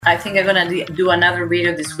I think I'm going to do another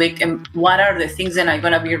video this week. And what are the things that I'm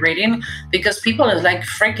going to be reading? Because people are like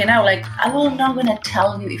freaking out. Like, I'm not going to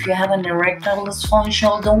tell you if you have an erectile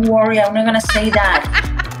dysfunction. Don't worry. I'm not going to say that.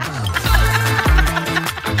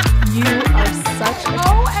 You are such a...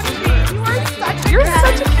 You're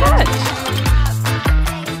such a catch.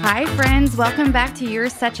 Hi, friends. Welcome back to You're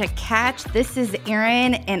Such a Catch. This is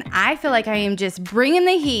Erin, and I feel like I am just bringing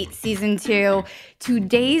the heat, season 2.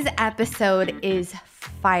 Today's episode is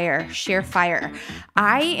fire, sheer fire.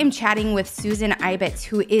 I am chatting with Susan Ibitz,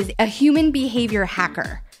 who is a human behavior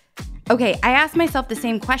hacker. Okay, I asked myself the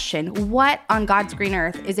same question. What on God's green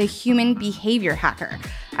earth is a human behavior hacker?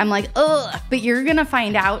 I'm like, ugh, but you're gonna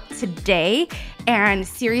find out today. And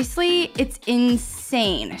seriously, it's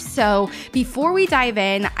insane. So before we dive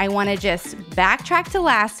in, I wanna just backtrack to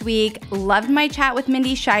last week. Loved my chat with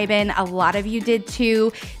Mindy Scheiben. A lot of you did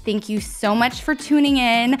too. Thank you so much for tuning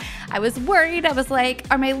in. I was worried. I was like,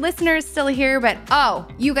 are my listeners still here? But oh,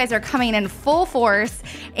 you guys are coming in full force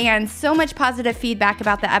and so much positive feedback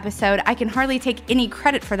about the episode. I can hardly take any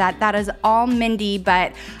credit for that. That is all Mindy,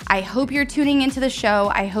 but I hope you're tuning into the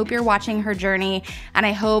show. I hope you're watching her journey, and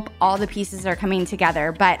I hope all the pieces are coming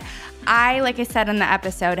together. But I, like I said in the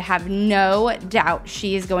episode, have no doubt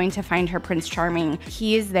she is going to find her Prince Charming.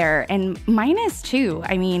 He is there, and mine is too.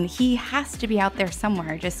 I mean, he has to be out there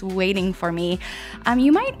somewhere just waiting for me.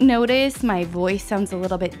 You might notice my voice sounds a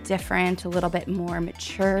little bit different, a little bit more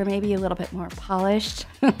mature, maybe a little bit more polished.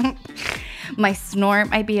 My snort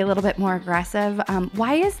might be a little bit more aggressive.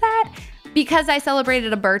 Why is that? Because I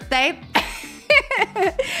celebrated a birthday.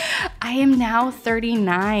 I am now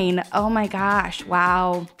 39. Oh my gosh.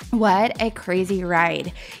 Wow. What a crazy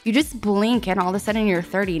ride. You just blink and all of a sudden you're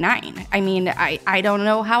 39. I mean, I don't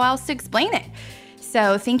know how else to explain it.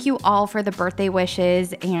 So thank you all for the birthday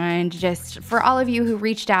wishes, and just for all of you who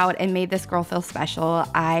reached out and made this girl feel special.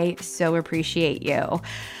 I so appreciate you.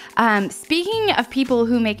 Speaking of people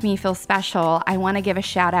who make me feel special, I want to give a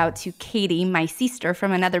shout out to Katie, my sister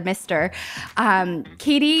from another mister.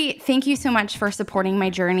 Katie, thank you so much for supporting my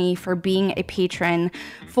journey, for being a patron,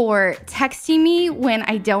 for texting me when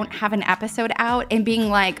I don't have an episode out and being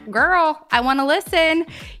like, girl, I want to listen.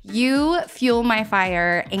 You fuel my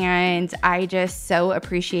fire, and I just so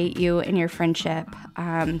appreciate you and your friendship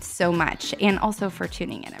so much, and also for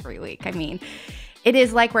tuning in every week. I mean, it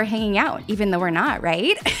is like we're hanging out, even though we're not,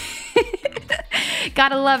 right?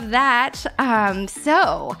 Gotta love that.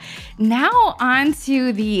 So now on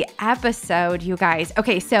to the episode, you guys.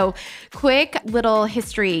 Okay, so quick little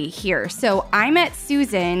history here. So I met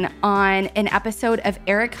Susan on an episode of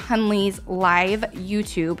Eric Hunley's live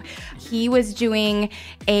YouTube. He was doing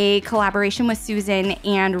a collaboration with Susan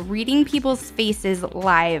and reading people's faces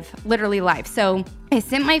live, literally live. So I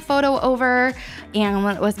sent my photo over, and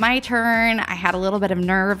when it was my turn, I had a little bit of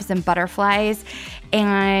nerves and butterflies,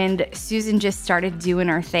 and Susan just started doing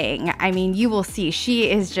her thing. I mean, you will see, she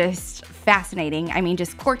is just fascinating. I mean,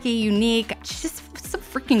 just quirky, unique. She's just so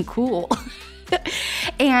freaking cool.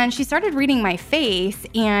 And she started reading my face,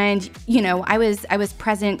 and, you know, I was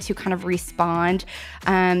present to kind of respond.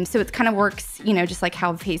 So it kind of works, you know, just like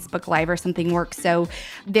how Facebook Live or something works. So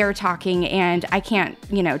they're talking, and I can't,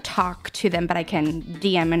 you know, talk to them, but I can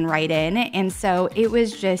DM and write in. And so it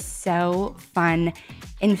was just so fun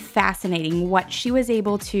and fascinating what she was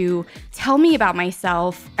able to tell me about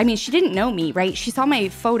myself. I mean, she didn't know me, right? She saw my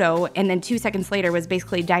photo, and then 2 seconds later was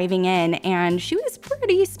basically diving in, and she was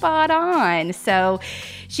pretty spot on. So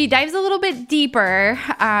she dives a little bit deeper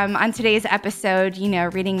on today's episode, you know,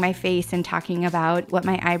 reading my face and talking about what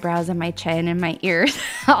my eyebrows and my chin and my ears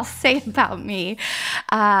all say about me.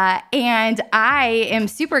 And I am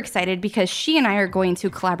super excited because she and I are going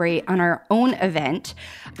to collaborate on our own event.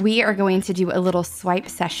 We are going to do a little swipe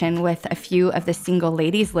session with a few of the single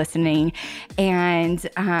ladies listening, and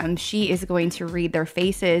she is going to read their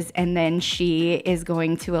faces, and then she is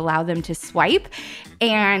going to allow them to swipe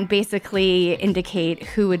and basically indicate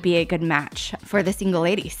who would be a good match for the single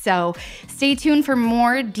ladies. So stay tuned for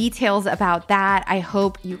more details about that. I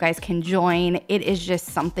hope you guys can join. It is just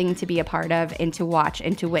something to be a part of and to watch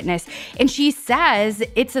and to witness. And she says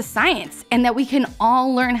it's a science and that we can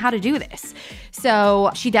all learn how to do this. So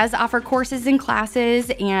she does offer courses and classes,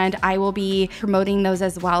 and I will be promoting those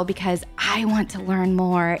as well because I want to learn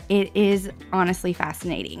more. It is honestly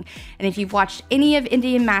fascinating. And if you've watched any of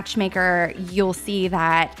Indian Matchmaker, you'll see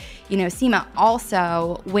that, you know, Seema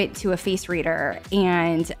also went to a face reader.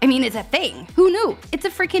 And I mean, it's a thing. Who knew? It's a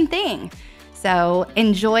freaking thing. So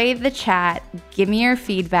enjoy the chat, give me your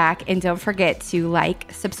feedback, and don't forget to like,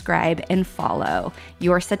 subscribe, and follow.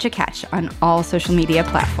 You're Such a Catch on all social media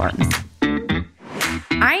platforms.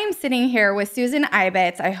 I am sitting here with Susan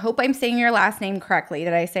Ibitz. I hope I'm saying your last name correctly.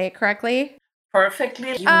 Did I say it correctly? Perfectly.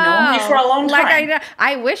 You've known me for a long time.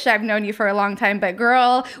 I wish I've known you for a long time, but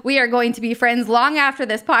girl, we are going to be friends long after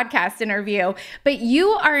this podcast interview. But you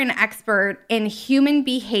are an expert in human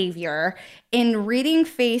behavior, in reading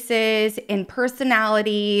faces, in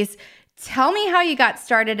personalities. Tell me how you got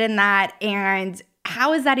started in that, and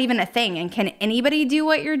how is that even a thing? And can anybody do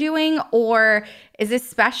what you're doing, or is this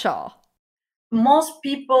special? Most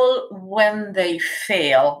people, when they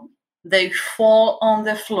fail, they fall on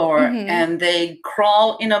the floor and they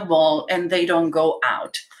crawl in a ball and they don't go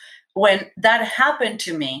out. When that happened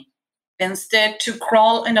to me, instead to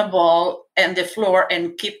crawl in a ball and the floor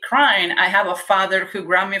and keep crying, I have a father who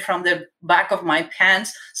grabbed me from the back of my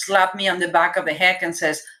pants, slapped me on the back of the head and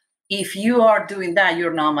says, if you are doing that,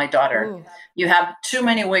 you're not my daughter. Ooh. You have too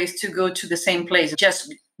many ways to go to the same place.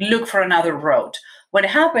 Just look for another road. What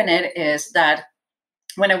happened is that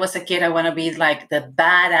when I was a kid, I want to be like the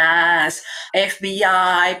badass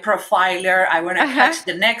FBI profiler. I want to catch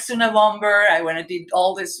the next Unabomber. I want to do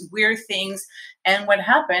all these weird things. And what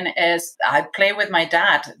happened is I play with my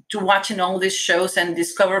dad to watching all these shows and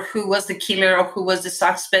discover who was the killer or who was the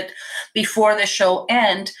suspect before the show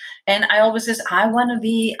end. And I always says, I want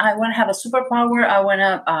to have a superpower. I want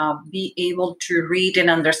to be able to read and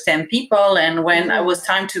understand people. And when it was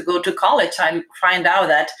time to go to college, I find out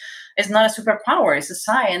that it's not a superpower. It's a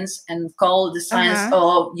science, and called the science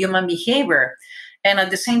of human behavior. And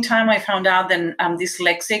at the same time, I found out that I'm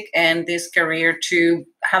dyslexic, and this career to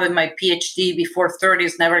having my PhD before 30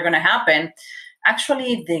 is never going to happen.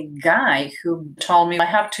 Actually, the guy who told me, I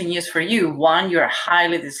have two news for you. One, you're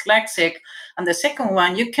highly dyslexic. And the second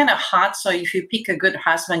one, you're kind of hot. So if you pick a good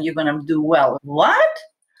husband, you're going to do well. What?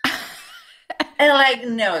 And like,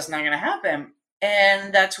 no, it's not going to happen.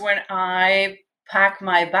 And that's when I packed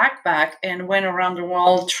my backpack and went around the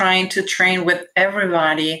world trying to train with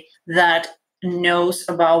everybody that knows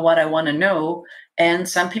about what I want to know. And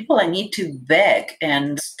some people I need to beg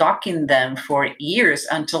and stalking them for years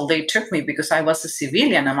until they took me, because I was a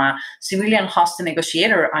civilian. I'm a civilian hostage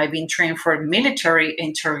negotiator. I've been trained for military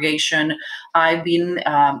interrogation. I've been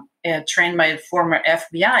trained by former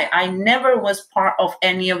FBI. I never was part of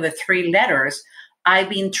any of the three letters. I've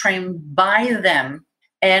been trained by them.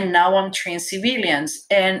 And now I'm trained civilians.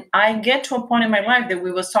 And I get to a point in my life that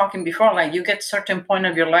we was talking before, like you get certain point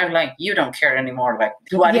of your life, like you don't care anymore. Like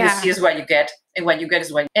what you see is what you get, and what you get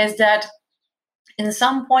is what is that. In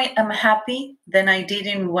some point, I'm happy that I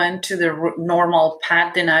didn't went to the normal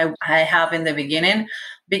path that I have in the beginning,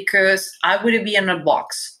 because I would be in a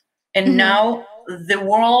box. And now the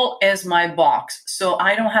world is my box. So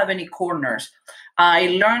I don't have any corners. I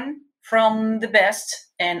learn from the best,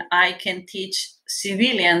 and I can teach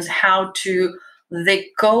civilians how to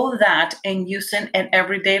decode that and use it in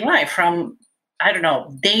everyday life, from, I don't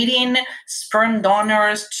know, dating, sperm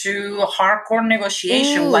donors to hardcore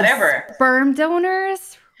negotiation, whatever. Sperm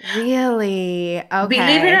donors? Really? Okay.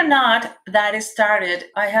 Believe it or not, that started.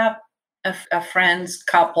 I have a friend's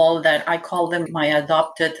couple that I call them my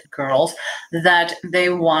adopted girls, that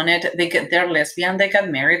they're lesbian, they got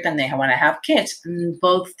married, and they want to have kids. And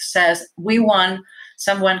both says, we want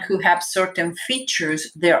someone who has certain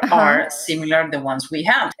features that are similar to the ones we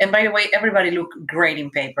have. And by the way, everybody look great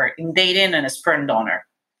in paper, in dating and a sperm donor.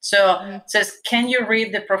 So it says, can you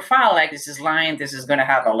read the profile? Like, this is lying, this is going to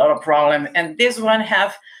have a lot of problem. And this one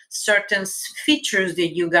have certain features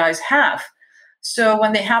that you guys have. So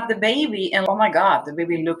when they have the baby, and oh my God, the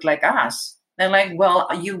baby look like us. They're like, well,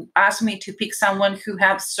 you asked me to pick someone who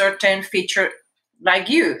has certain feature like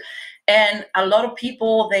you. And a lot of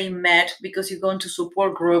people they met, because you go into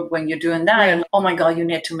support group when you're doing that. And, oh my God, you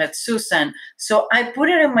need to meet Susan. So I put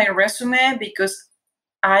it in my resume because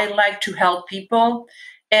I like to help people.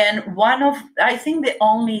 And I think the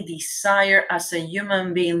only desire as a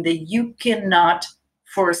human being that you cannot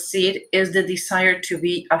foresee is the desire to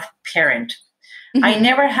be a parent. I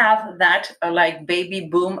never have that like baby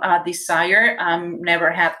boom desire.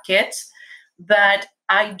 Never have kids, but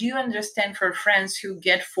I do understand for friends who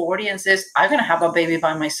get 40 and says, I'm going to have a baby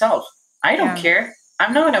by myself. I don't care.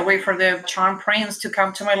 I'm not going to wait for the charm prince to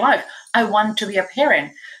come to my life. I want to be a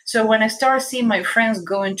parent. So when I started seeing my friends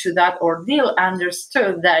go into that ordeal, I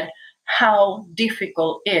understood that how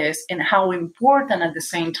difficult it is and how important at the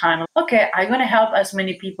same time. Okay, I'm going to help as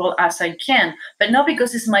many people as I can, but not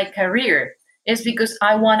because it's my career. It's because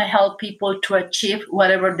I want to help people to achieve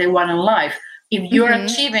whatever they want in life. If your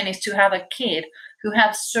achievement is to have a kid who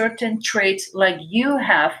have certain traits like you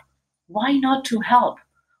have, why not to help?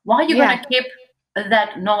 Why are you going to keep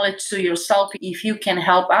that knowledge to yourself if you can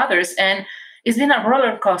help others? And it's been a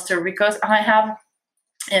roller coaster, because I have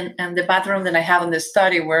And the bathroom that I have in the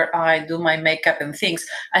study where I do my makeup and things,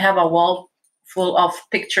 I have a wall full of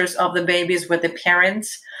pictures of the babies with the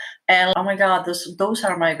parents. And oh my God, those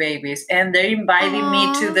are my babies. And they're inviting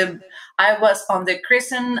me to the. I was on the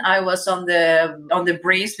christen, I was on the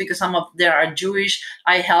breeze because some of them are Jewish.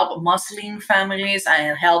 I help Muslim families,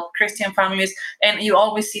 I help Christian families, and you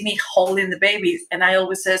always see me holding the babies. And I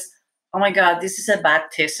always says, oh my God, this is a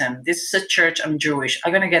baptism. This is a church. I'm Jewish.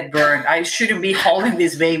 I'm going to get burned. I shouldn't be holding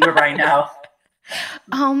this baby right now.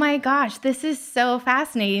 Oh my gosh, this is so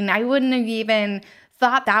fascinating. I wouldn't have even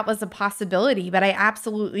thought that was a possibility, but I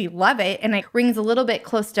absolutely love it. And it rings a little bit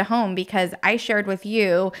close to home because I shared with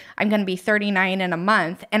you, I'm going to be 39 in a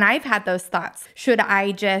month. And I've had those thoughts. Should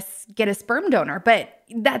I just get a sperm donor? But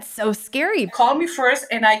that's so scary. Call me first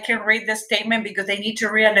and I can read the statement because they need to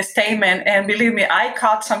read the statement. And believe me, I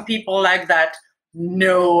caught some people like that.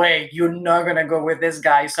 No way, you're not going to go with this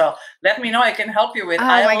guy. So let me know. I can help you with.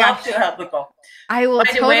 I love to help people. I will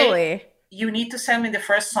totally. You need to send me the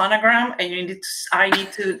first sonogram, and I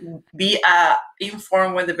need to be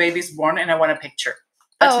informed when the baby's born, and I want a picture.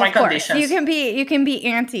 That's my conditions. You can be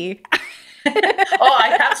auntie. Oh,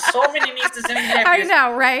 I have so many nieces and nephews. I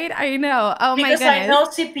know, right? I know. Oh my goodness. Because I know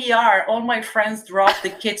CPR. All my friends drop the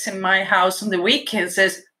kids in my house on the weekend.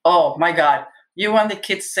 Says, oh my God, you want the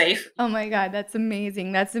kids safe? Oh my God, that's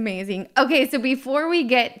amazing. That's amazing. Okay, so before we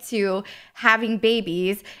get to having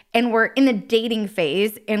babies and we're in the dating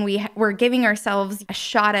phase and we're giving ourselves a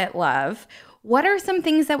shot at love, what are some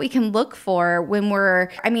things that we can look for when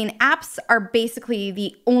apps are basically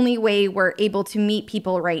the only way we're able to meet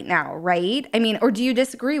people right now, right? Or do you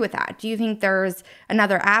disagree with that? Do you think there's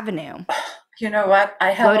another avenue? You know what?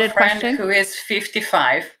 I have a friend who is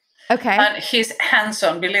 55. Okay. And he's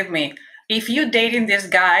handsome, believe me. If you're dating this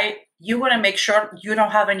guy, you want to make sure you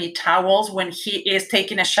don't have any towels when he is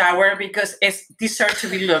taking a shower because it deserves to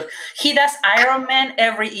be looked. He does Ironman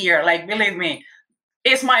every year. Like, believe me,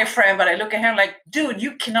 it's my friend, but I look at him like, dude,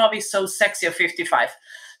 you cannot be so sexy at 55.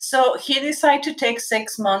 So he decided to take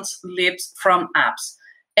 6 months leaves from apps.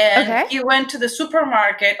 And he went to the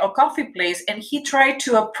supermarket or coffee place and he tried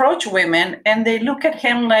to approach women and they look at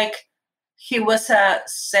him like he was a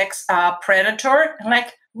sex predator. I'm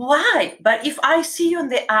like, why? But if I see you on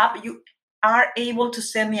the app, you are able to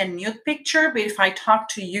send me a nude picture. But if I talk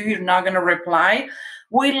to you, you're not going to reply.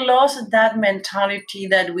 We lost that mentality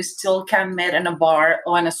that we still can meet in a bar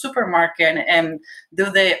or in a supermarket and do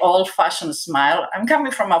the old-fashioned smile. I'm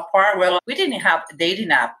coming from a part where we didn't have a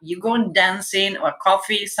dating app. You go and dancing or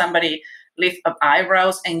coffee, somebody lift up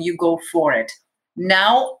eyebrows, and you go for it.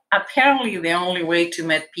 Now, apparently, the only way to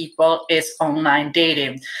meet people is online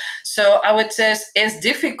dating. So I would say it's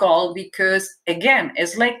difficult because, again,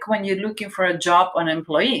 it's like when you're looking for a job or an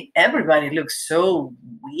employee, everybody looks so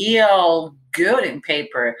real good in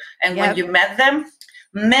paper. And when you met them,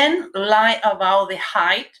 men lie about the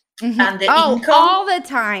height and the income. All the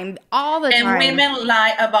time. And women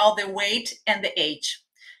lie about the weight and the age.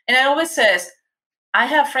 And I always says, I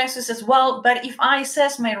have friends who says, well, but if I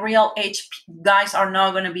says my real age, guys are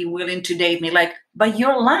not going to be willing to date me. Like, but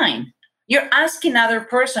you're lying. You're asking other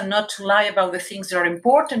person not to lie about the things that are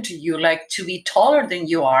important to you, like to be taller than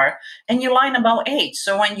you are, and you're lying about age.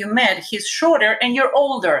 So when you met, he's shorter and you're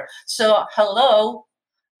older. So hello,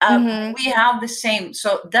 we have the same.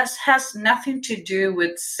 So that has nothing to do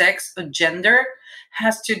with sex or gender.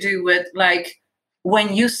 Has to do with like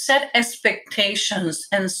when you set expectations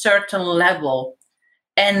in certain level,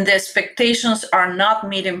 and the expectations are not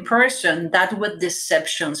met in person, that's what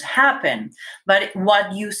deceptions happen. But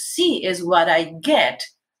what you see is what I get.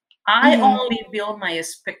 I only build my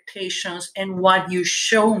expectations in what you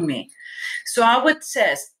show me. So I would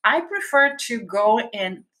say, I prefer to go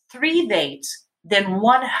in 3 dates than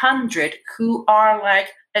 100 who are like,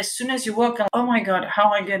 as soon as you walk in, oh my God,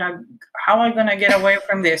 how am I gonna get away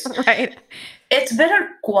from this? Right. It's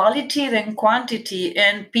better quality than quantity.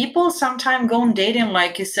 And people sometimes go on dating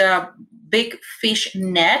like it's a big fish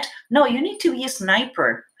net. No, you need to be a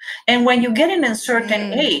sniper. And when you get in a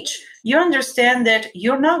certain age, you understand that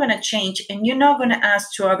you're not going to change and you're not going to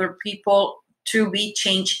ask to other people to be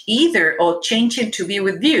changed either or changing to be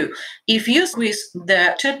with you. If you squeeze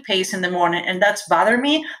the toothpaste in the morning and that's bother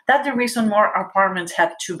me, that's the reason more apartments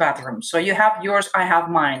have 2 bathrooms. So you have yours, I have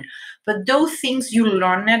mine. But those things you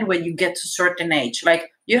learn it when you get to a certain age.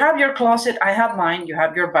 Like you have your closet, I have mine. You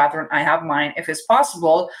have your bathroom, I have mine, if it's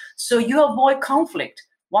possible. So you avoid conflict.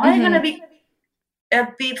 Why are you going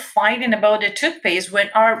to be fighting about the toothpaste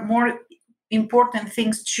when are more important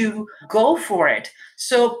things to go for it?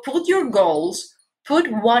 So put your goals,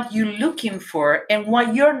 put what you're looking for and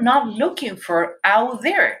what you're not looking for out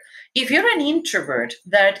there. If you're an introvert,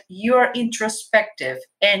 that you're introspective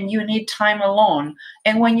and you need time alone,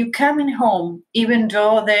 and when you come in home, even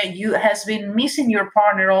though that you has been missing your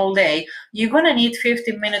partner all day, you're gonna need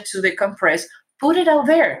 15 minutes to decompress. Put it out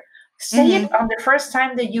there. Say it on the first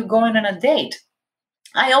time that you go on a date.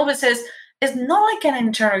 I always says it's not like an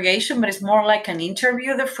interrogation, but it's more like an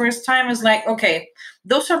interview. The first time is like, okay,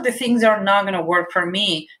 those are the things that are not gonna work for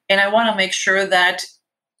me, and I want to make sure that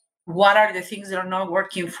what are the things that are not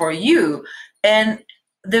working for you. And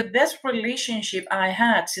the best relationship I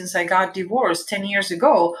had since I got divorced 10 years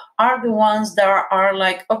ago are the ones that are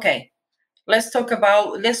like, okay, let's put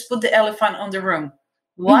the elephant on the room.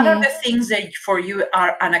 What are the things that for you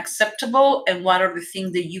are unacceptable, and what are the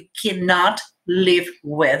things that you cannot live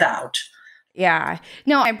without? Yeah.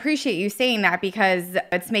 No, I appreciate you saying that, because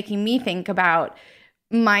it's making me think about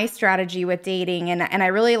my strategy with dating. And I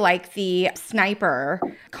really like the sniper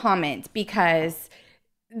comment, because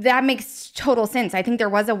that makes total sense. I think there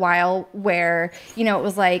was a while where, it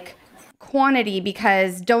was like quantity,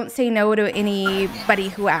 because don't say no to anybody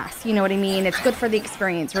who asks. You know what I mean? It's good for the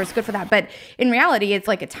experience, or it's good for that. But in reality, it's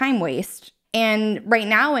like a time waste. And right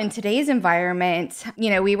now in today's environment,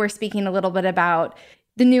 we were speaking a little bit about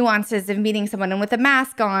the nuances of meeting someone and with a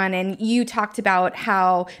mask on, and you talked about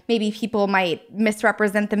how maybe people might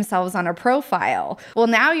misrepresent themselves on a profile. Well,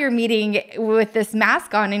 now you're meeting with this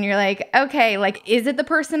mask on, and you're like, okay, like, is it the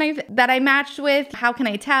person that I matched with? How can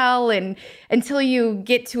I tell? And until you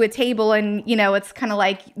get to a table and, it's kind of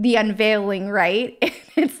like the unveiling, right?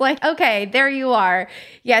 It's like, okay, there you are.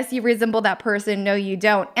 Yes, you resemble that person. No, you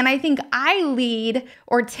don't. And I think I lead,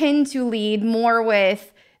 or tend to lead, more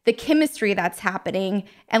with the chemistry that's happening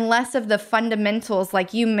and less of the fundamentals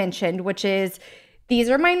like you mentioned, which is, these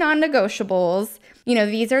are my non-negotiables.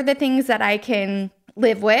 These are the things that I can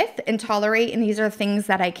live with and tolerate, and these are things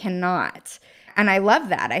that I cannot. And I love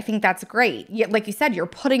that. I think that's great. Like you said, you're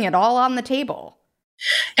putting it all on the table.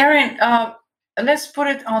 Erin, let's put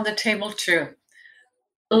it on the table too.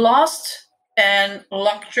 Lust and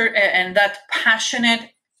luxury and that passionate,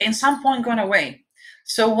 in some point, gone away.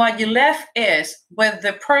 So what you left is with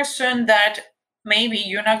the person that maybe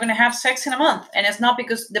you're not going to have sex in a month. And it's not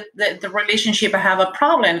because the relationship have a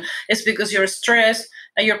problem. It's because you're stressed,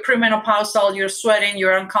 you're premenopausal, you're sweating,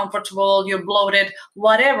 you're uncomfortable, you're bloated,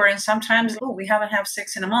 whatever. And sometimes, we haven't had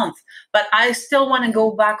sex in a month, but I still want to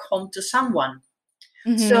go back home to someone.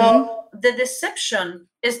 So the deception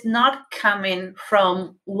is not coming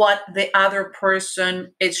from what the other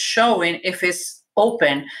person is showing, if it's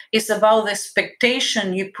open. It's about the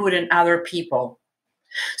expectation you put in other people.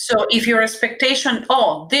 So if your expectation,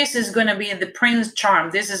 this is going to be the prince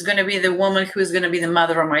charm, this is going to be the woman who is going to be the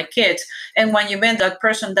mother of my kids, and when you meet that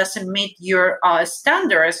person doesn't meet your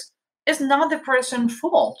standards, it's not the person's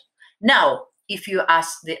fault. Now, if you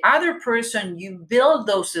ask the other person, you build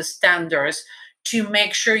those standards to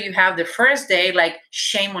make sure you have the first date, like,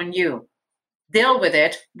 shame on you. Deal with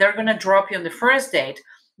it. They're going to drop you on the first date.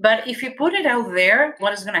 But if you put it out there,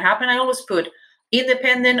 what is going to happen? I always put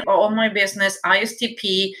independent, or all my business,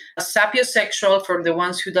 ISTP, sapiosexual, for the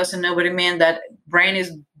ones who doesn't know what it means, that brain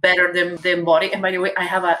is better than body. And by the way, I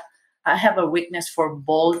have a weakness for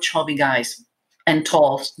bald, chubby guys and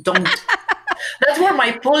tall. That's where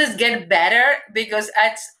my police get better, because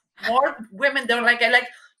it's more women don't like. I like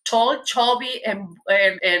tall, chubby,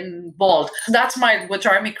 and bald. That's what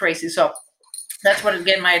drives me crazy. So that's what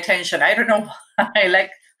get my attention. I don't know why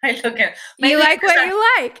I look at. You like what you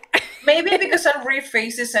like. Maybe because I read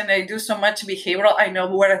faces and I do so much behavioral, I know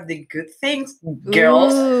what are the good things.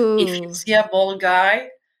 Girls, if you see a bald guy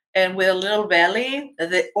and with a little belly,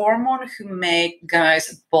 the hormone who make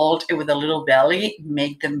guys bald and with a little belly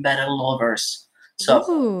make them better lovers.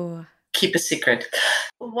 So keep a secret.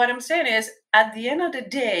 What I'm saying is, at the end of the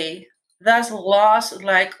day, that's lost,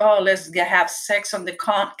 like, let's have sex on the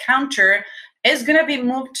counter. It's going to be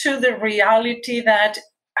moved to the reality that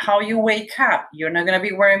how you wake up. You're not going to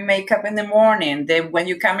be wearing makeup in the morning. Then when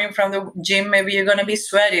you come in from the gym, maybe you're going to be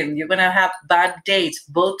sweating. You're going to have bad dates,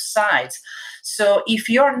 both sides. So if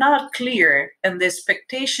you're not clear in the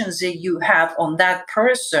expectations that you have on that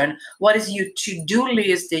person, what is your to-do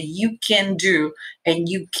list that you can do and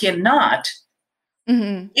you cannot,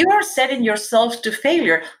 you are setting yourself to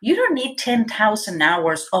failure. You don't need 10,000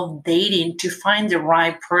 hours of dating to find the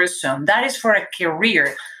right person. That is for a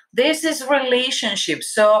career. This is relationship.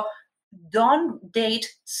 So don't date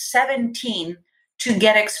 17 to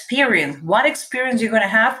get experience. What experience you're going to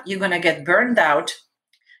have? You're going to get burned out.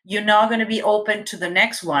 You're not going to be open to the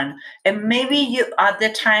next one. And maybe you, at the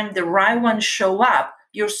time the right one show up,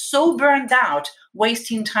 you're so burned out,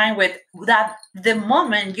 wasting time with that. The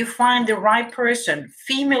moment you find the right person,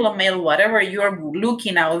 female or male, whatever you're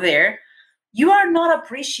looking out there, you are not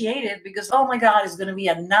appreciated because, oh my God, it's going to be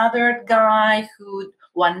another guy who,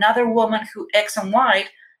 or another woman who X and Y.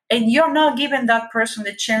 And you're not giving that person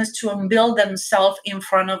the chance to unveil themselves in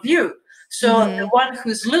front of you. So the one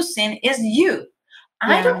who's losing is you.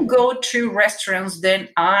 Yeah. I don't go to restaurants, then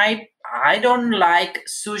I don't like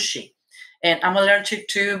sushi. And I'm allergic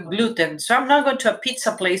to gluten. So I'm not going to a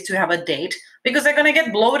pizza place to have a date because they're going to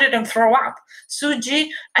get bloated and throw up. Sushi,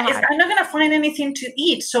 I'm not going to find anything to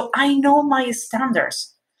eat. So I know my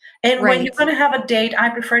standards. And when you're going to have a date, I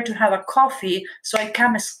prefer to have a coffee so I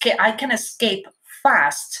can escape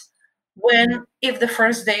fast if the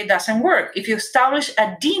first date doesn't work. If you establish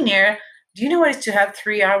a dinner, do you know what it is to have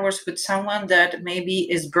 3 hours with someone that maybe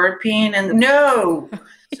is burping? And no.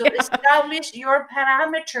 So establish your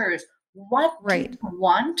parameters. What do you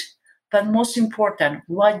want? But most important,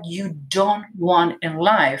 what you don't want in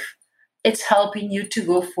life. It's helping you to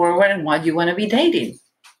go forward and what you want to be dating.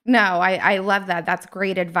 No, I love that. That's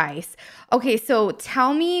great advice. Okay, so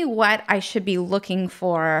tell me what I should be looking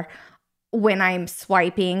for when I'm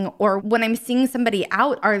swiping or when I'm seeing somebody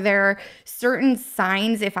out. Are there certain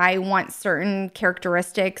signs if I want certain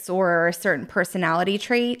characteristics or a certain personality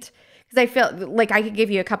trait? Because I feel like I could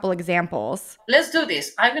give you a couple examples. Let's do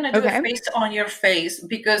this. I'm going to do a face on your face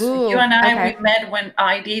because you and I, we met when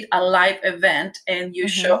I did a live event and you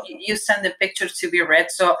you send the pictures to be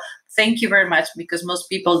read. So thank you very much because most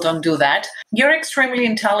people don't do that. You're extremely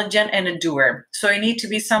intelligent and a doer. So you need to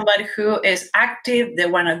be somebody who is active. They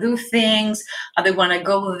want to do things. They want to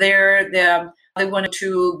go there. They want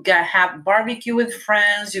to have barbecue with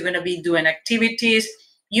friends. You're going to be doing activities.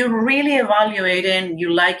 You're really evaluating,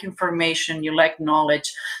 you like information, you like knowledge.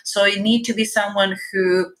 So you need to be someone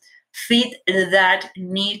who fit that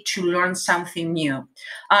need to learn something new.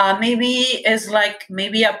 Maybe it's like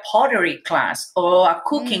a pottery class or a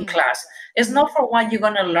cooking class. It's not for what you're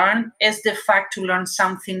going to learn, it's the fact to learn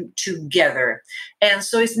something together. And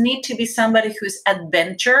so it needs to be somebody who's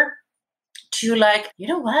adventure to like, you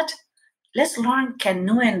know what? Let's learn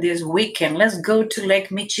canoeing this weekend. Let's go to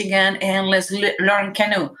Lake Michigan and let's learn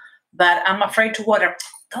canoe. But I'm afraid to water.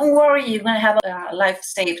 Don't worry, you're going to have a life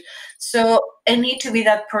saved. So I need to be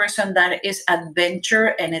that person that is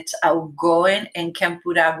adventure and it's outgoing and can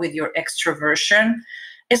put up with your extroversion.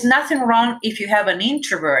 It's nothing wrong if you have an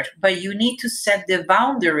introvert, but you need to set the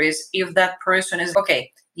boundaries if that person is, okay,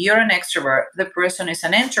 you're an extrovert, the person is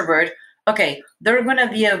an introvert. Okay, there are going to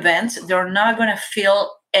be events. They're not going to feel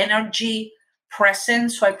energy present,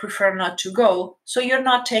 so I prefer not to go. So you're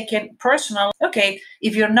not taking personal. Okay,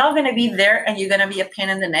 if you're not going to be there and you're going to be a pain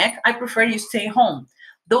in the neck, I prefer you stay home.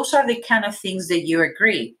 Those are the kind of things that you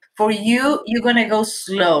agree. For you, you're going to go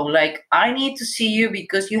slow. Like, I need to see you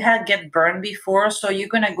because you had get burned before, so you're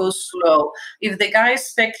going to go slow. If the guy is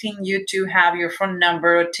expecting you to have your phone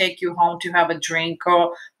number or take you home to have a drink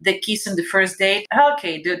or the kiss on the first date,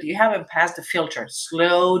 okay, dude, you haven't passed the filter.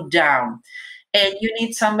 Slow down. And you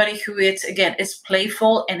need somebody who is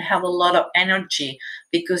playful and have a lot of energy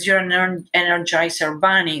because you're an energizer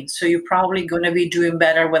bunny. So you're probably going to be doing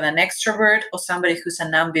better with an extrovert or somebody who's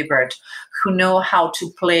an ambivert who know how to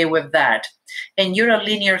play with that. And you're a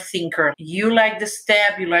linear thinker. You like the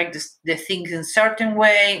step, you like the things in a certain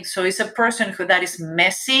way. So it's a person that is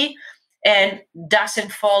messy and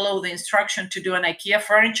doesn't follow the instruction to do an IKEA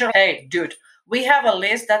furniture. Hey, dude. We have a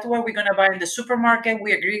list. That's what we're going to buy in the supermarket.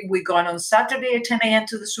 We agree. We're going on Saturday at 10 a.m.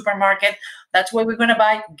 to the supermarket. That's what we're going to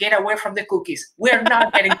buy. Get away from the cookies. We're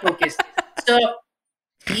not getting cookies. So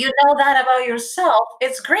you know that about yourself.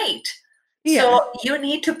 It's great. Yeah. So you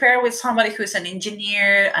need to pair with somebody who's an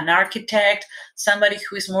engineer, an architect, somebody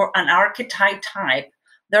who is more an archetype type.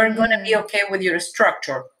 They're going to be okay with your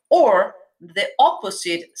structure. Or the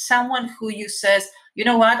opposite, someone who you says, you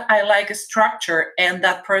know what, I like a structure. And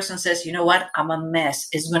that person says, you know what, I'm a mess.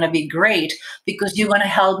 It's going to be great because you're going to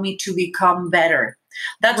help me to become better.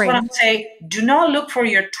 That's what I'm saying. Do not look for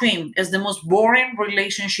your twin. It's the most boring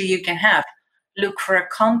relationship you can have. Look for a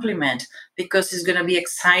compliment because it's going to be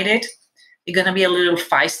excited. You're going to be a little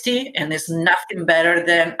feisty, and there's nothing better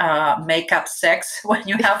than makeup sex when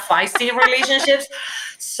you have feisty relationships.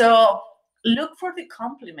 So look for the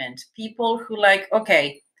compliment. People who like,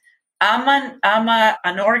 okay, I'm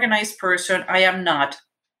an organized person. I am not.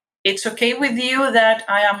 It's okay with you that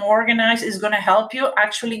I am organized. Is going to help you.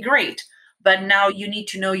 Actually, great. But now you need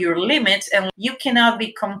to know your limits, and you cannot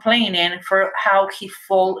be complaining for how he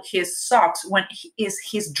fold his socks when he is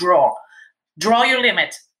his drawer. Draw your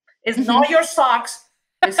limit. It's not your socks.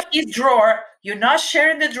 It's his drawer. You're not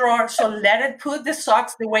sharing the drawer, so let it put the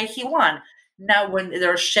socks the way he wants. Now, when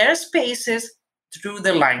there are shared spaces, through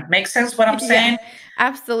the line. Make sense what I'm saying? Yeah,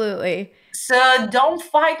 absolutely. So don't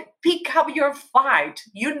fight. Pick up your fight.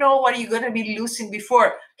 You know what you're going to be losing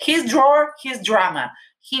before. His drawer, his drama.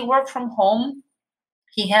 He worked from home.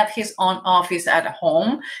 He had his own office at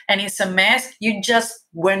home, and it's a mess. You just,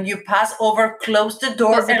 when you pass over, close the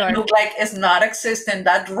door Close the and door. look like it's not existent.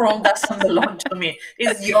 That room doesn't belong to me.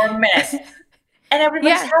 It's your mess. And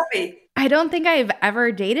everybody's Yeah. happy. I don't think I've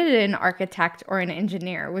ever dated an architect or an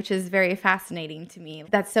engineer, which is very fascinating to me.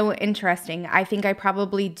 That's so interesting. I think I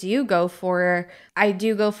probably do go for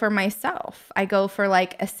myself. I go for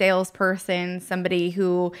like a salesperson, somebody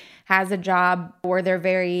who has a job where they're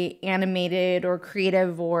very animated or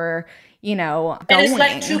creative or, you know, And it's like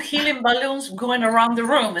going. two helium balloons going around the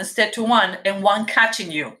room instead to one and one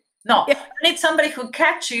catching you. No, Yeah. you need somebody who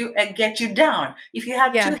catch you and get you down. If you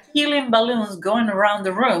have Yeah. two helium balloons going around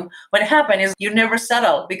the room, what happens is you never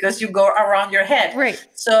settle because you go around your head. Right.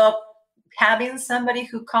 So having somebody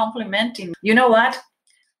who complimenting, you know what?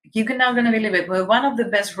 You're not going to believe it, but one of the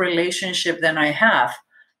best relationships that I have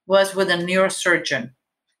was with a neurosurgeon.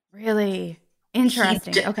 Really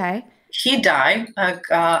interesting. Okay. He died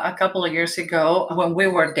a couple of years ago when we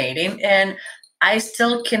were dating, and I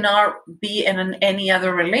still cannot be in any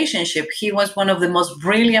other relationship. He was one of the most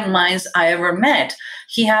brilliant minds I ever met.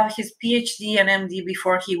 He had his PhD and MD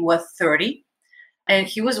before he was 30. And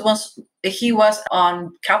he was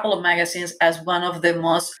on a couple of magazines as one of the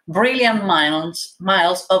most brilliant minds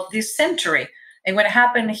of this century. And when it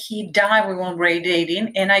happened, he died. We weren't really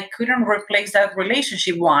dating, and I couldn't replace that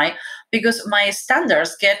relationship. Why? Because my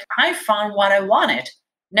standards I found what I wanted.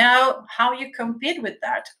 Now, how you compete with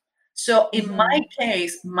that? So in my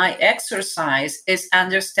case, my exercise is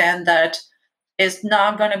understand that it's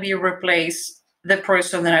not going to be replace the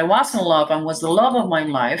person that I was in love and was the love of my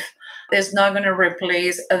life. It's not going to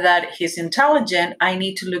replace that he's intelligent. I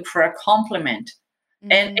need to look for a compliment.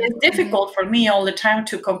 And it's difficult for me all the time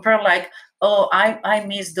to compare like, oh, I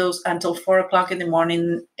miss those until 4:00 in the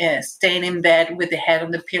morning, staying in bed with the head on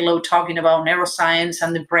the pillow, talking about neuroscience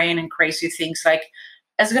and the brain and crazy things. Like,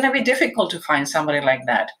 it's going to be difficult to find somebody like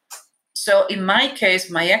that. So in my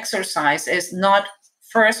case, my exercise is not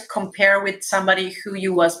first compare with somebody who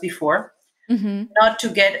you was before, not to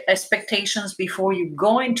get expectations before you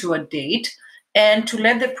go into a date, and to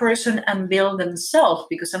let the person unveil themselves.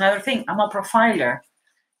 Because another thing, I'm a profiler.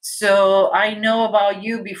 So I know about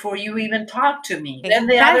you before you even talk to me. Then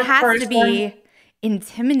the That other has person, to be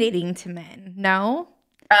intimidating to men, no?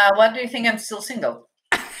 what do you think? I'm still single.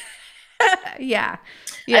 Yeah.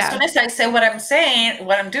 As soon as I say what I'm saying,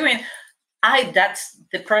 what I'm doing, that's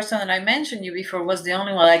the person that I mentioned you before was the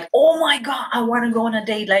only one like, oh my God, I want to go on a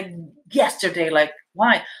date like yesterday. Like,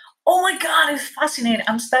 why? Oh my God, it's fascinating.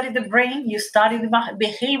 I'm studying the brain. You study the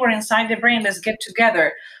behavior inside the brain. Let's get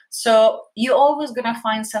together. So you're always going to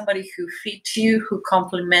find somebody who fits you, who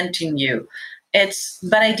complimenting you.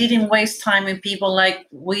 But I didn't waste time in people like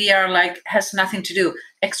we are like, has nothing to do.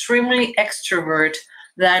 Extremely extrovert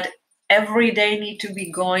that every day need to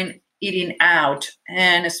be going eating out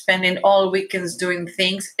and spending all weekends doing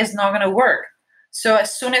things is not going to work. So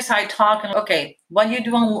as soon as I talk, okay, what you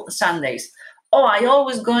do on Sundays? Oh, I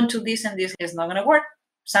always go into this and this. Is not going to work.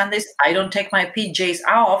 Sundays, I don't take my PJs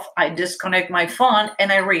off. I disconnect my phone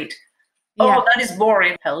and I read. Yeah. Oh, that is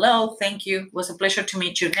boring. Hello, thank you. It was a pleasure to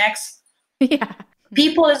meet you. Next. Yeah.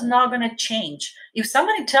 People is not going to change. If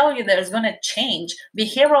somebody tell you that it's going to change,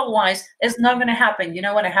 behavioral wise, it's not going to happen. You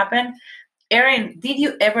know what happened? Erin, did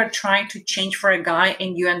you ever try to change for a guy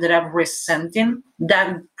and you ended up resenting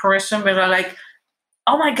that person? But like,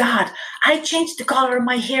 oh my God, I changed the color of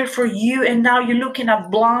my hair for you, and now you're looking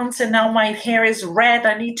at blondes, and now my hair is red.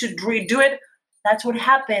 I need to redo it. That's what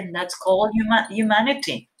happened. That's called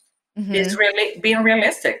humanity. It's really being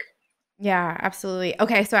realistic. Yeah, absolutely.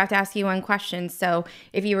 Okay, so I have to ask you one question. So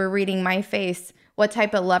if you were reading my face, what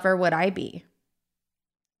type of lover would I be?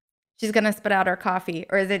 She's going to spit out her coffee,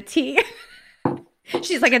 or is it tea?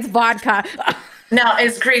 She's like, it's vodka. No,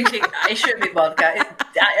 it's green tea. It should be vodka.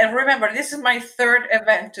 And remember, this is my third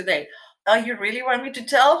event today. Oh, you really want me to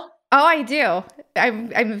tell? Oh, I do.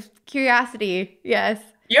 I'm curiosity. Yes.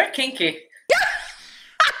 You're kinky.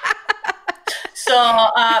 So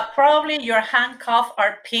probably your handcuffs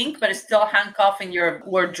are pink, but it's still handcuff in your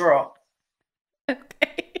wardrobe.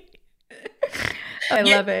 Okay. I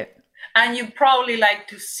love it. And you probably like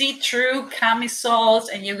to see through camisoles,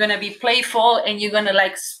 and you're going to be playful, and you're going to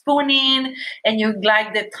like spooning, and you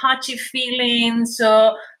like the touchy feeling.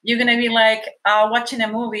 So You're going to be like watching a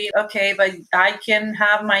movie. Okay, but I can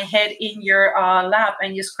have my head in your lap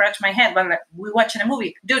and you scratch my head. But like, we're watching a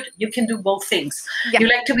movie. Dude, you can do both things. Yeah. You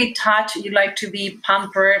like to be touched. You like to be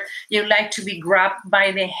pampered. You like to be grabbed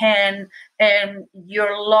by the hand. And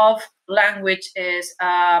your love language is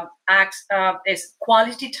is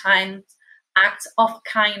quality time, acts of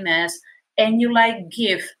kindness. And you like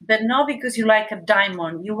give, but not because you like a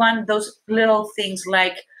diamond. You want those little things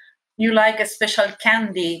like you like a special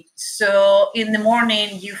candy. So in the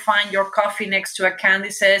morning, you find your coffee next to a candy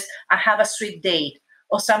says, I have a sweet date.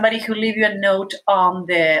 Or somebody who leave you a note on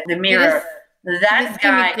the mirror. That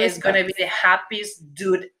guy is going to be the happiest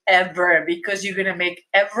dude ever because you're going to make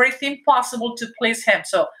everything possible to please him.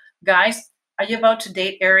 So guys, are you about to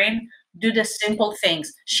date Erin? Do the simple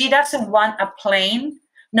things. She doesn't want a plane.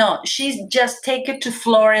 No, she's just take it to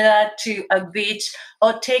Florida, to a beach,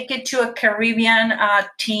 or take it to a Caribbean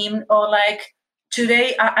team, or like,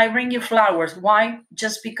 today I bring you flowers. Why?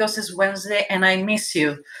 Just because it's Wednesday and I miss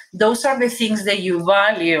you. Those are the things that you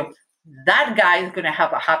value. That guy is going to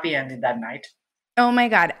have a happy ending that night. Oh my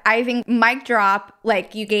God. I think mic drop,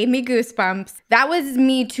 like you gave me goosebumps. That was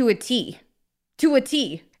me to a T. To a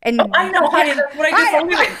T. And I know, honey, that's what I do for a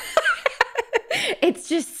living. It's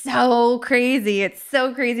just so crazy. It's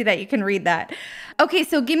so crazy that you can read that. Okay,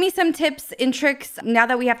 so give me some tips and tricks now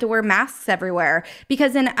that we have to wear masks everywhere.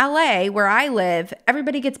 Because in LA, where I live,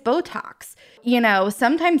 everybody gets Botox. You know,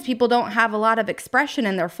 sometimes people don't have a lot of expression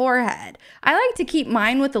in their forehead. I like to keep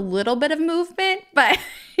mine with a little bit of movement, but,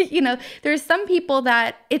 you know, there's some people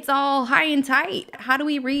that it's all high and tight. How do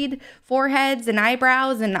we read foreheads and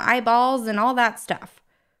eyebrows and eyeballs and all that stuff?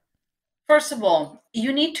 First of all,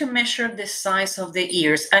 you need to measure the size of the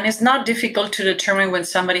ears, and it's not difficult to determine when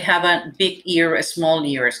somebody have a big ear or small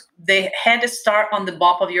ears. The head start on the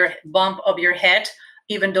bump of your head,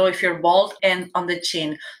 even though if you're bald, and on the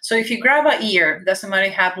chin. So if you grab an ear, doesn't matter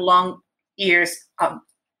have long ears,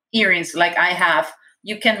 earrings like I have,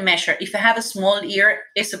 you can measure. If you have a small ear,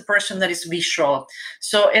 it's a person that is visual.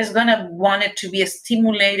 So it's gonna want it to be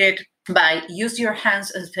stimulated by use your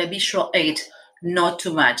hands as a visual aid. Not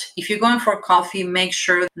too much. If you're going for coffee, make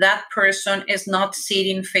sure that person is not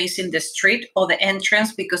sitting facing the street or the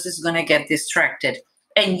entrance because it's going to get distracted.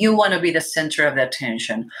 And you want to be the center of the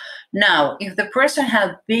attention. Now, if the person has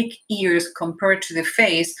big ears compared to the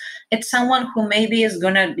face, it's someone who maybe is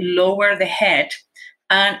going to lower the head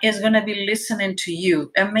and is going to be listening to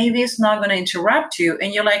you. And maybe it's not going to interrupt you.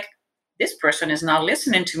 And you're like, this person is not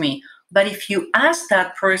listening to me. But if you ask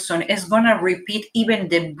that person, it's going to repeat even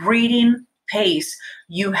the breathing pace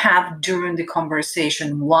you have during the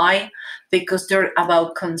conversation. Why? Because they're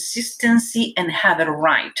about consistency and have it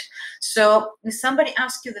right. So if somebody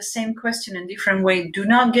asks you the same question in a different way, do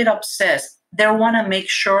not get obsessed. They want to make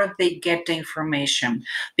sure they get the information,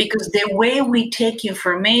 because the way we take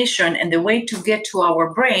information and the way to get to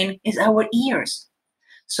our brain is our ears.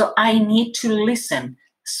 So I need to listen.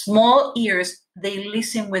 Small ears, they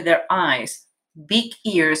listen with their eyes. Big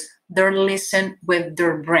ears, they listen with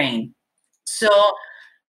their brain. So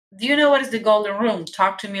do you know what is the golden rule?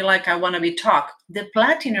 Talk to me like I want to be talked. The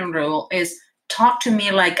platinum rule is talk to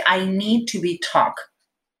me like I need to be talked.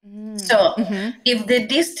 So if the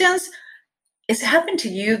distance is happened to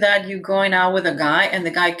you that you're going out with a guy and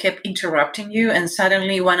the guy kept interrupting you and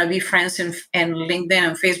suddenly you want to be friends in LinkedIn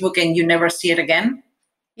and Facebook and you never see it again?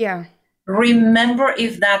 Yeah. Remember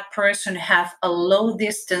if that person have a low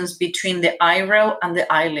distance between the eyebrow and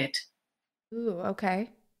the eyelid. Ooh, okay.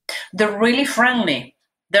 They're really friendly.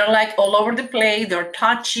 They're like all over the place. They're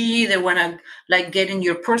touchy. They want to like get in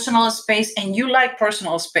your personal space, and you like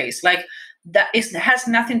personal space. Like that has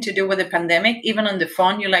nothing to do with the pandemic. Even on the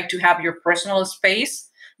phone, you like to have your personal space.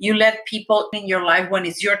 You let people in your life when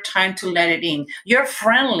it's your time to let it in. You're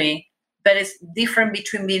friendly, but it's different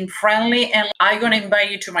between being friendly and I'm going to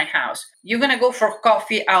invite you to my house. You're going to go for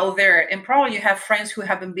coffee out there, and probably you have friends who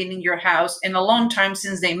haven't been in your house in a long time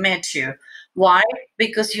since they met you. Why?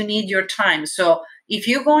 Because you need your time. So if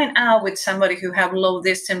you're going out with somebody who have low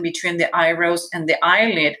distance between the eyebrows and the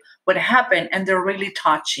eyelid, what happened? And they're really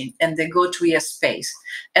touching and they go to a space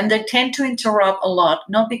and they tend to interrupt a lot,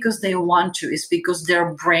 not because they want to, it's because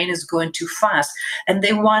their brain is going too fast and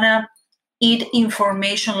they want to eat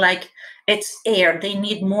information like it's air. They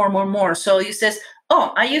need more. So he says,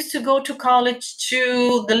 oh, I used to go to college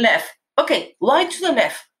to the left. Okay, why to the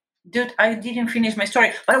left? Dude, I didn't finish my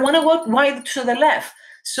story, but I want to go wide to the left.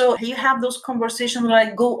 So you have those conversations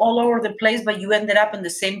like go all over the place, but you ended up in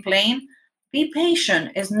the same plane. Be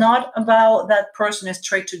patient. It's not about that person is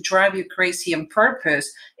trying to drive you crazy on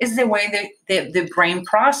purpose. It's the way the brain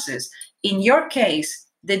process. In your case,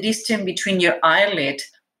 the distance between your eyelid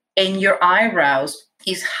and your eyebrows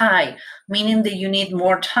is high, meaning that you need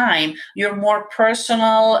more time, you're more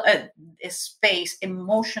personal space,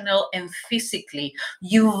 emotional and physically.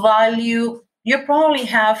 You probably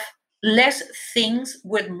have less things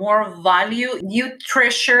with more value. You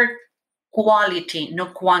treasure quality,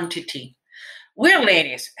 not quantity. We're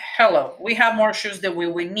ladies. Hello. We have more shoes than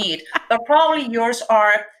we need, but probably yours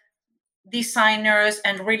are designers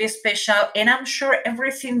and really special. And I'm sure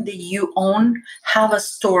everything that you own have a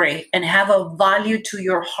story and have a value to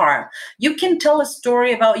your heart. You can tell a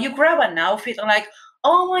story about, you grab an outfit and like,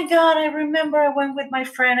 oh my God, I remember I went with my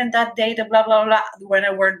friend and that day, blah, blah, blah, when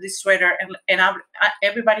I wear this sweater and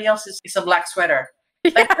everybody else is a black sweater.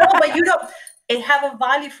 Yeah. Like, no, but you don't, it have a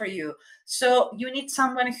value for you. So you need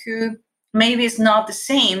someone who maybe is not the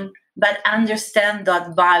same, but understand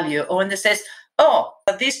that value. Or when they says, oh,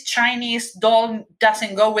 this Chinese doll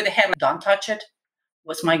doesn't go with the head, don't touch it.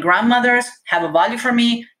 Was my grandmother's, have a value for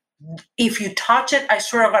me. If you touch it, I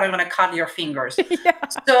swear to God, I'm going to cut your fingers. Yeah.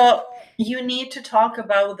 So you need to talk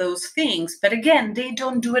about those things. But again, they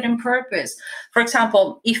don't do it on purpose. For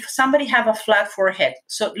example, if somebody have a flat forehead,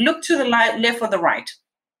 so look to the left or the right.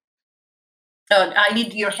 I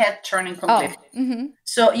need your head turning completely. Oh. Mm-hmm.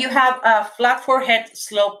 So you have a flat forehead,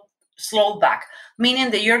 slow back, meaning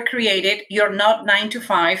that you're created, you're not 9 to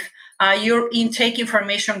 5, you're intake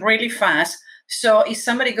information really fast. So if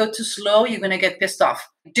somebody go too slow, you're going to get pissed off.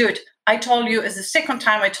 Dude, I told you, it's the second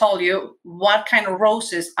time I told you what kind of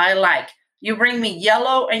roses I like. You bring me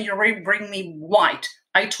yellow and you bring me white.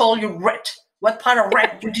 I told you red. What part of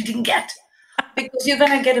red you didn't get? Because you're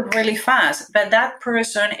going to get it really fast. But that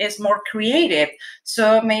person is more creative.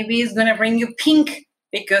 So maybe it's going to bring you pink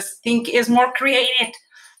because pink is more creative.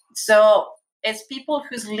 So it's people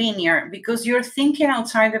who's linear because you're thinking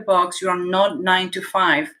outside the box. You're not 9 to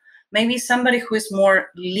 5. Maybe somebody who is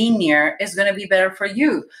more linear is going to be better for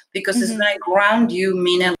you because it's going to ground you,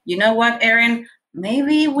 meaning, you know what, Erin,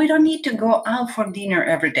 maybe we don't need to go out for dinner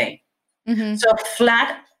every day. So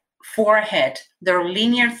flat forehead, they're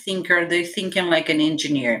linear thinker, they're thinking like an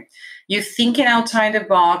engineer. You're thinking outside the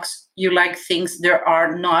box, you like things that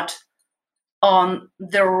are not on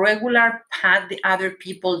the regular path the other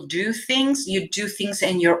people do things. You do things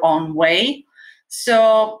in your own way.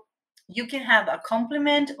 So you can have a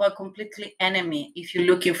compliment or a completely enemy if you're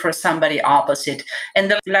looking for somebody opposite.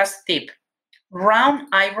 And the last tip, round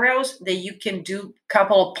eyebrows that you can do a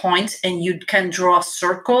couple of points and you can draw a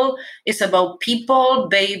circle is about people,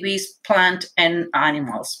 babies, plant, and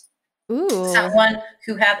animals. Ooh. Someone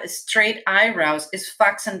who have straight eyebrows is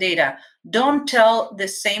facts and data. Don't tell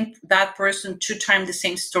that person 2 times the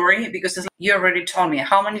same story because it's like, you already told me.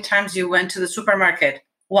 How many times you went to the supermarket?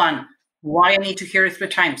 1. Why I need to hear it 3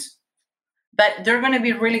 times? But they're going to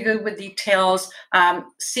be really good with details,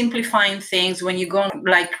 simplifying things. When you go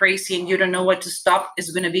like crazy and you don't know what to stop,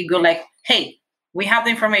 it's going to be good. Like, hey, we have the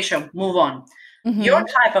information, move on. Your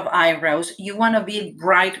type of eyebrows, you want to be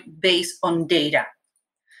bright based on data.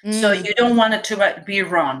 So you don't want it to be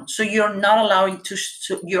wrong. So you're not allowing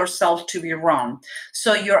yourself to be wrong.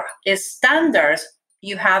 So your standards,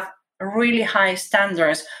 you have really high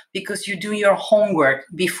standards because you do your homework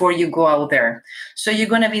before you go out there. So you're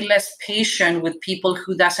going to be less patient with people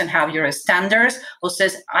who doesn't have your standards or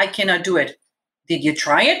says, I cannot do it. Did you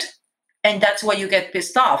try it? And that's why you get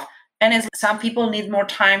pissed off. And some people need more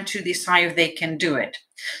time to decide if they can do it.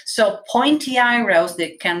 So pointy eyebrows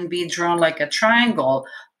that can be drawn like a triangle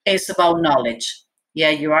is about knowledge. Yeah,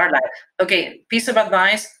 you are like, okay, piece of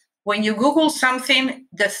advice. When you Google something,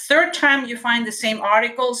 the 3rd time you find the same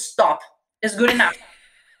article, stop. It's good enough.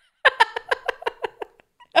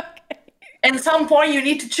 Okay. At some point, you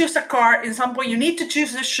need to choose a car. At some point, you need to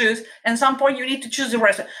choose the shoes. At some point, you need to choose the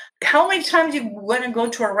restaurant. How many times you want to go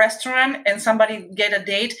to a restaurant and somebody get a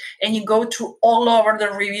date and you go to all over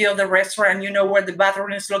the review of the restaurant, you know where the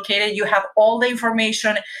bathroom is located, you have all the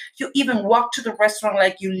information. You even walk to the restaurant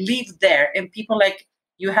like you live there and people like,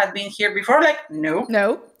 you have been here before? Like, no.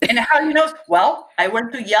 And how you know? Well, I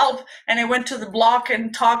went to Yelp and I went to the blog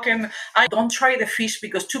and talk and I don't try the fish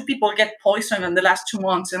because 2 people get poisoned in the last 2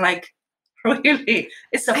 months. And like, really?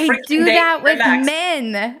 It's a freaking I do that with relax.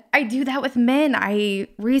 men. I do that with men. I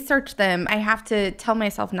research them. I have to tell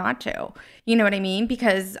myself not to. You know what I mean?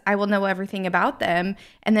 Because I will know everything about them.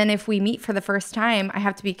 And then if we meet for the first time, I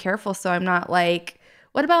have to be careful so I'm not like,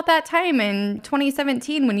 what about that time in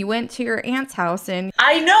 2017 when you went to your aunt's house and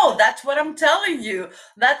I know, that's what I'm telling you.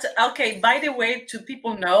 That's okay. By the way, to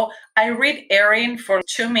people know, I read Erin for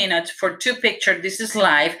 2 minutes for 2 pictures. This is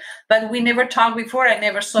live, but we never talked before. I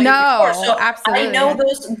never saw you before. So absolutely. I know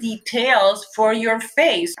those details for your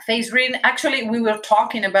face. Face reading. Actually, we were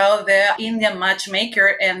talking about the Indian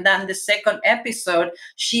matchmaker, and then the second episode,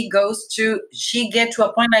 she get to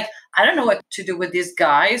a point like, I don't know what to do with this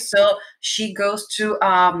guy. So she goes to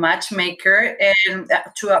a matchmaker and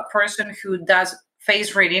to a person who does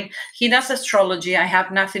face reading. He does astrology. I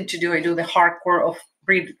have nothing to do. I do the hardcore of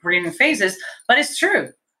reading faces, but it's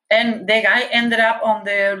true. And the guy ended up on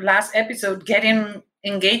the last episode getting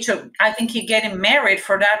engaged. I think he getting married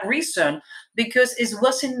for that reason, because it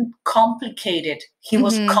wasn't complicated. He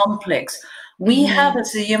was complex. We have,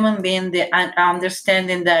 as a human being, the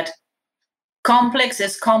understanding that complex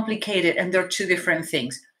is complicated, and they're 2 different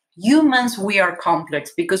things. Humans, we are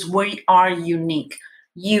complex because we are unique.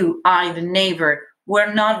 You, I, the neighbor,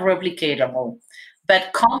 we're not replicatable.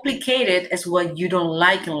 But complicated is what you don't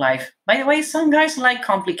like in life. By the way, some guys like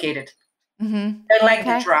complicated. They like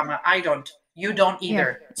the drama. I don't. You don't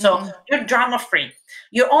either. Yeah. So you're drama free.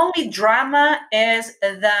 Your only drama is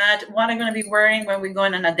that what I'm going to be wearing when we're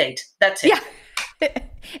going on a date. That's it. Yeah.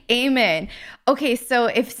 Amen. Okay, so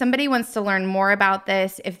if somebody wants to learn more about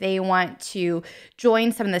this, if they want to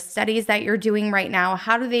join some of the studies that you're doing right now,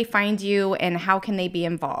 how do they find you and how can they be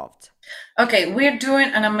involved? Okay, we're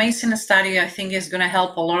doing an amazing study. I think it's going to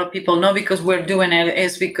help a lot of people. Not because we're doing it,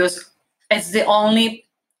 it's because it's the only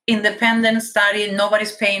independent study.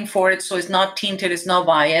 Nobody's paying for it, so it's not tainted, it's not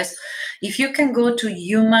biased. If you can go to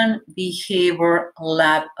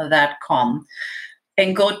humanbehaviorlab.com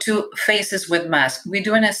and go to Faces with Mask. We're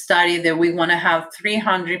doing a study that we want to have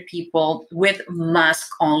 300 people with mask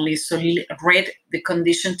only. So read the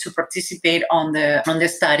condition to participate on the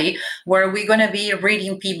study, where we're going to be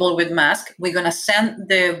reading people with mask. We're going to send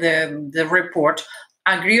the report.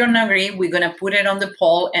 Agree or not agree, we're going to put it on the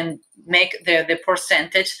poll and make the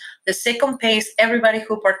percentage. The second page, everybody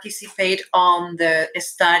who participate on the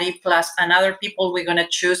study plus another people we're going to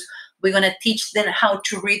choose. We're going to teach them how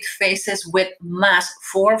to read faces with mask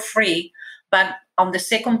for free. But on the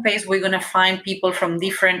second page, we're going to find people from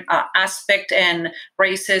different aspects and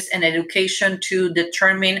races and education to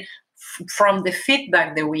determine from the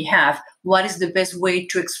feedback that we have, what is the best way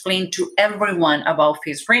to explain to everyone about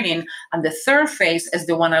face reading. And the third phase is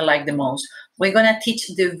the one I like the most. We're going to teach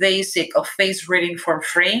the basic of face reading for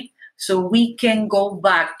free, so we can go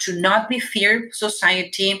back to not be fear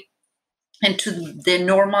society and to the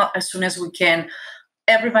normal as soon as we can.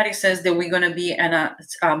 Everybody says that we're going to be in a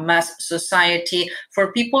mass society.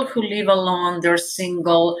 For people who live alone, they're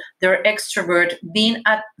single, they're extrovert, being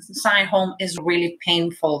at sign home is really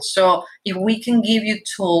painful. So if we can give you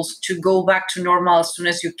tools to go back to normal as soon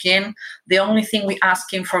as you can, the only thing we're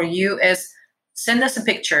asking for you is send us a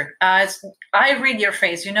picture. I read your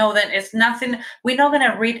face. You know that it's nothing. We're not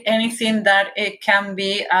going to read anything that it can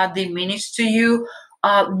be diminished to you.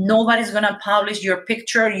 Nobody's going to publish your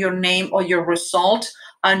picture, your name, or your result.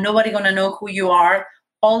 Nobody's going to know who you are.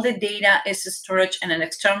 All the data is stored in an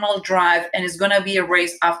external drive and is going to be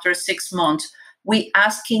erased after 6 months. We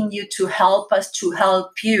asking you to help us to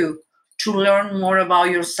help you to learn more about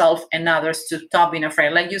yourself and others, to stop being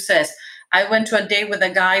afraid. Like you says, I went to a date with a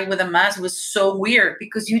guy with a mask. It was so weird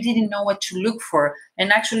because you didn't know what to look for.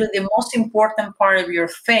 And actually, the most important part of your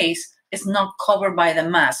face is not covered by the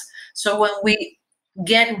mask. So when we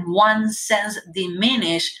get one sense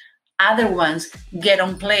diminish, other ones get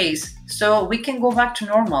on place, so we can go back to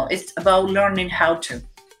normal. It's about learning how to.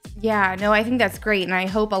 Yeah, no, I think that's great. And I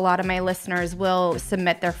hope a lot of my listeners will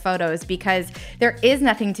submit their photos, because there is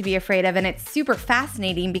nothing to be afraid of. And it's super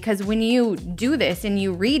fascinating because when you do this and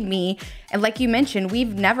you read me, and like you mentioned,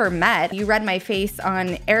 we've never met. You read my face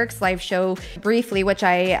on Eric's live show briefly, which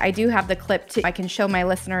I do have the clip too. I can show my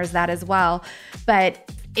listeners that as well. But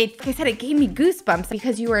like I said, it gave me goosebumps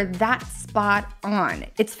because you are that spot on.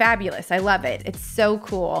 It's fabulous. I love it. It's so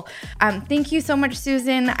cool. Thank you so much,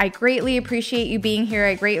 Susan. I greatly appreciate you being here.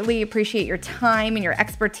 I greatly appreciate your time and your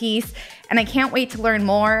expertise. And I can't wait to learn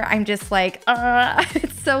more. I'm just like,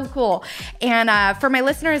 it's so cool. And for my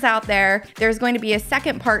listeners out there, there's going to be a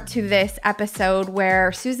second part to this episode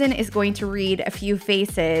where Susan is going to read a few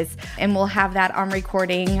faces, and we'll have that on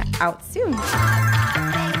recording out soon.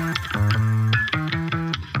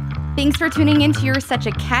 Thanks for tuning into You're Such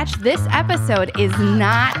a Catch. This episode is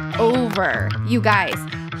not over. You guys,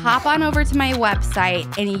 hop on over to my website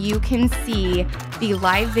and you can see the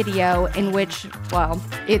live video in which, well,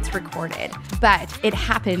 it's recorded. but it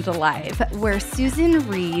happened live, where Susan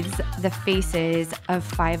reads the faces of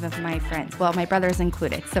 5 of my friends. Well, my brother's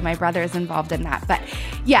included, so my brother is involved in that. But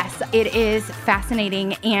yes, it is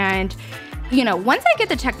fascinating. And once I get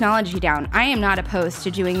the technology down, I am not opposed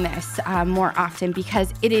to doing this more often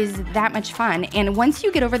because it is that much fun. And once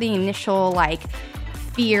you get over the initial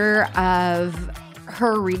fear of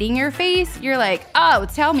her reading your face, you're like, oh,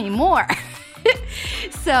 tell me more.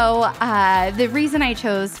 So the reason I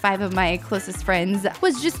chose 5 of my closest friends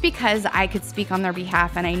was just because I could speak on their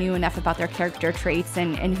behalf and I knew enough about their character traits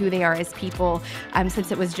and who they are as people,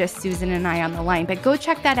 since it was just Susan and I on the line. But go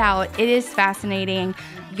check that out. It is fascinating.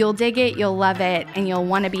 You'll dig it, you'll love it, and you'll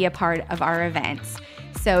want to be a part of our events.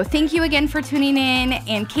 So thank you again for tuning in.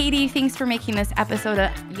 And Katie, thanks for making this episode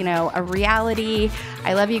a reality.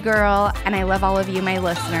 I love you, girl, and I love all of you, my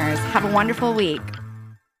listeners. Have a wonderful week.